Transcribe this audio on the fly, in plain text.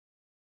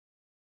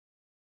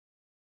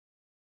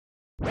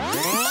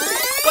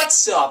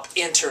What's up,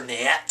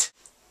 Internet?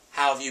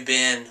 How have you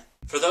been?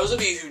 For those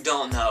of you who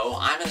don't know,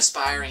 I'm an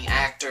aspiring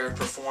actor,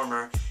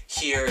 performer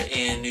here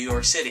in New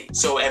York City.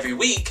 So every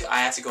week, I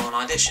have to go on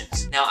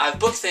auditions. Now, I've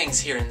booked things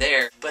here and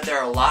there, but there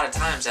are a lot of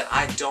times that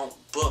I don't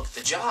book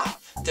the job.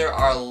 There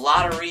are a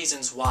lot of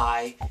reasons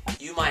why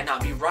you might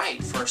not be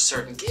right for a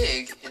certain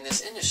gig in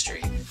this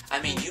industry.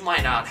 I mean, you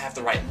might not have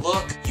the right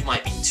look, you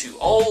might be too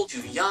old,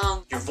 too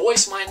young, your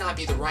voice might not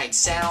be the right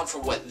sound for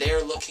what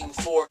they're looking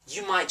for,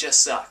 you might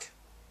just suck.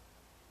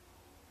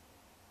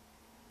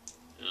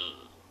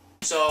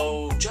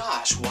 So,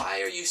 Josh,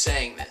 why are you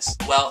saying this?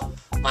 Well,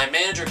 my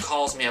manager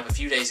calls me up a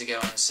few days ago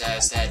and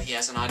says that he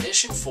has an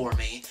audition for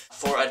me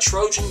for a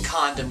Trojan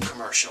condom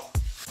commercial.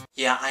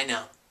 Yeah, I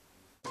know.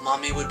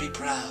 Mommy would be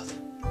proud.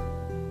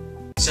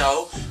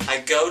 So, I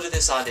go to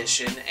this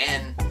audition,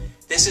 and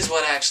this is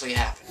what actually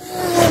happened.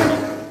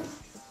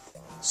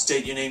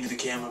 State your name to the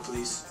camera,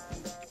 please.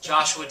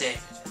 Joshua David.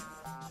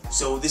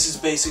 So this is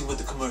basically what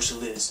the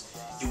commercial is.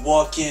 You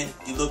walk in,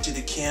 you look to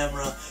the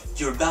camera,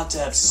 you're about to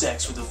have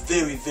sex with a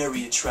very,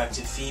 very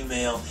attractive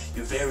female,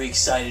 you're very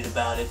excited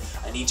about it.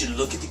 I need you to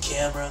look at the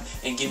camera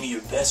and give me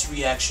your best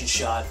reaction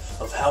shot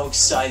of how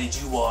excited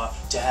you are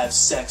to have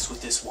sex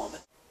with this woman.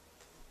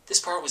 This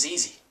part was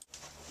easy.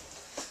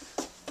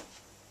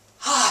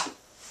 Ah!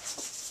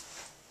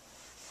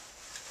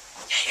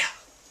 Yeah.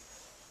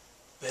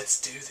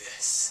 Let's do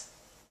this.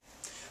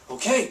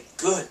 Okay,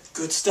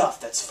 good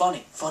stuff. That's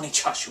funny,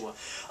 Joshua.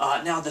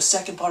 Now the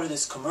second part of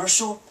this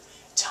commercial,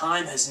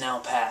 time has now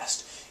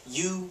passed.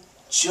 You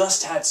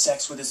just had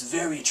sex with this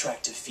very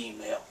attractive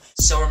female.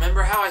 So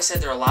remember how I said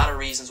there are a lot of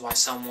reasons why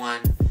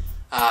someone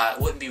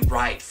wouldn't be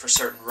right for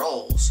certain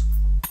roles?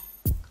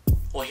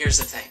 Well, here's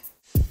the thing.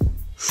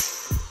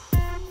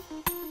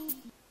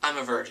 I'm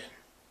a virgin.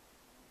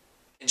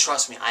 And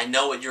trust me, I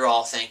know what you're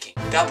all thinking.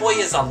 That boy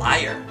is a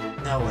liar.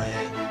 No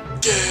way.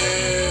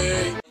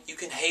 Gay! You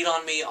can hate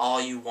on me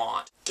all you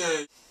want.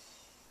 Gay.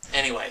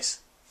 Anyways,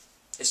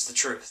 it's the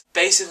truth.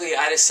 Basically,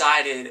 I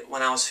decided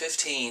when I was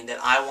 15 that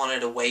I wanted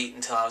to wait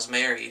until I was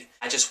married.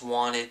 I just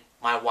wanted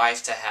my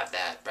wife to have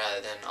that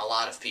rather than a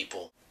lot of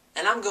people.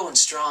 And I'm going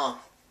strong.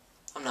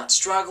 I'm not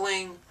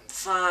struggling. I'm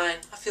fine.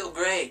 I feel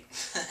great.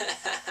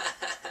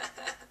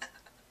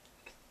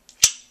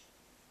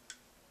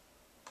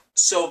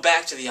 So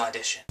back to the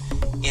audition.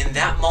 In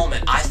that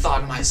moment, I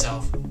thought to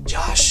myself,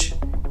 Josh,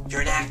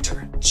 you're an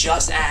actor.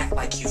 Just act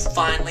like you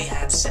finally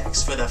had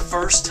sex for the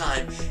first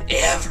time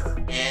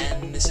ever.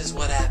 And this is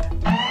what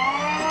happened.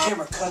 The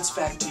camera cuts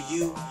back to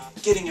you,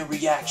 getting a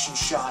reaction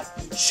shot,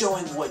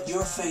 showing what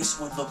your face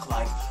would look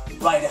like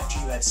right after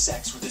you had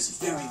sex with this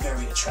very,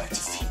 very attractive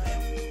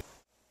female.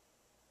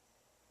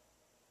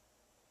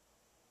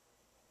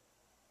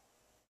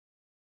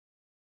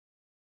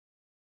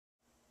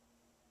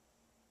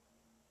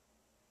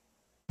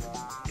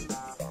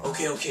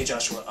 Okay,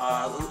 Joshua,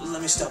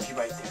 let me stop you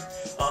right there.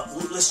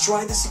 Let's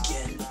try this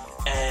again,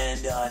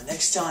 and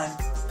next time,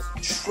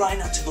 try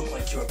not to look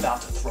like you're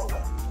about to throw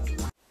up.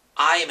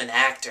 I am an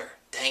actor,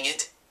 dang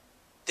it.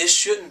 This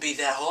shouldn't be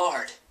that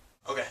hard.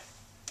 Okay.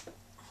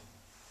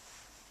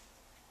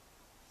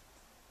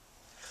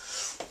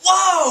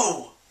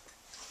 Whoa!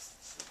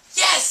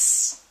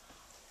 Yes!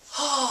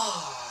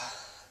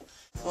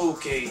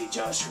 Okay,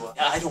 Joshua,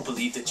 I don't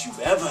believe that you've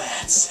ever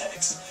had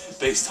sex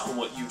based on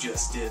what you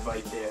just did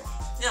right there.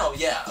 No,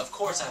 yeah, of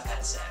course I've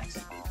had sex.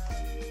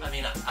 I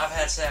mean, I've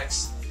had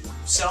sex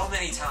so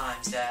many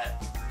times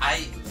that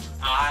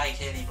I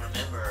can't even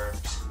remember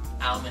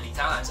how many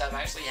times I've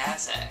actually had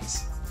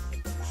sex.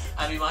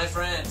 I mean, my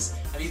friends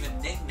have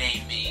even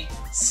nicknamed me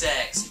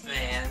Sex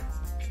Man.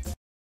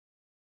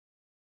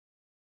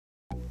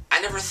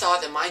 I never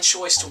thought that my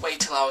choice to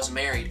wait till I was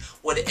married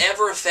would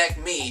ever affect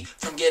me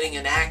from getting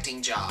an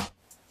acting job.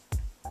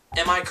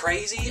 Am I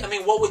crazy? I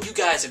mean, what would you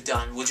guys have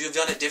done? Would you have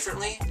done it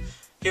differently?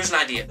 Here's an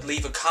idea.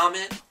 Leave a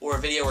comment or a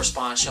video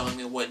response showing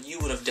me what you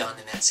would have done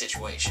in that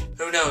situation.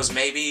 Who knows,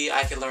 maybe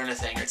I could learn a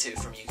thing or two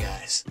from you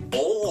guys.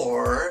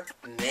 Or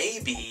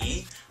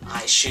maybe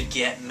I should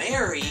get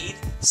married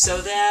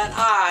so that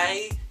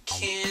I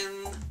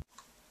can...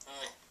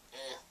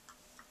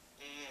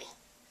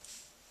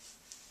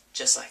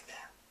 Just like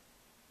that.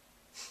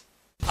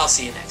 I'll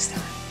see you next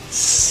time.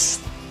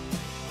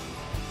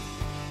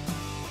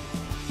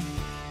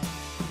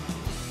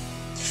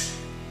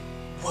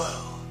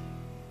 Whoa.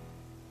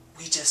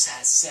 We just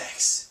had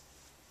sex.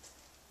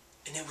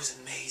 And it was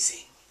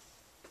amazing.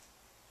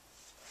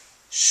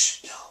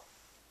 Shh, no.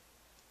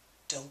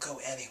 Don't go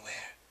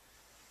anywhere.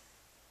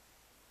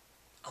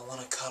 I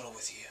want to cuddle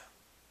with you.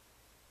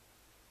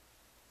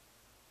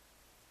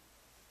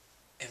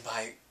 And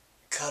by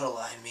cuddle,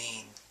 I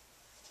mean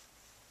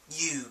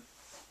you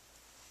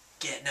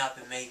getting up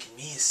and making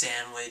me a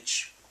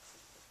sandwich.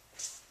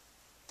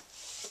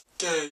 Good.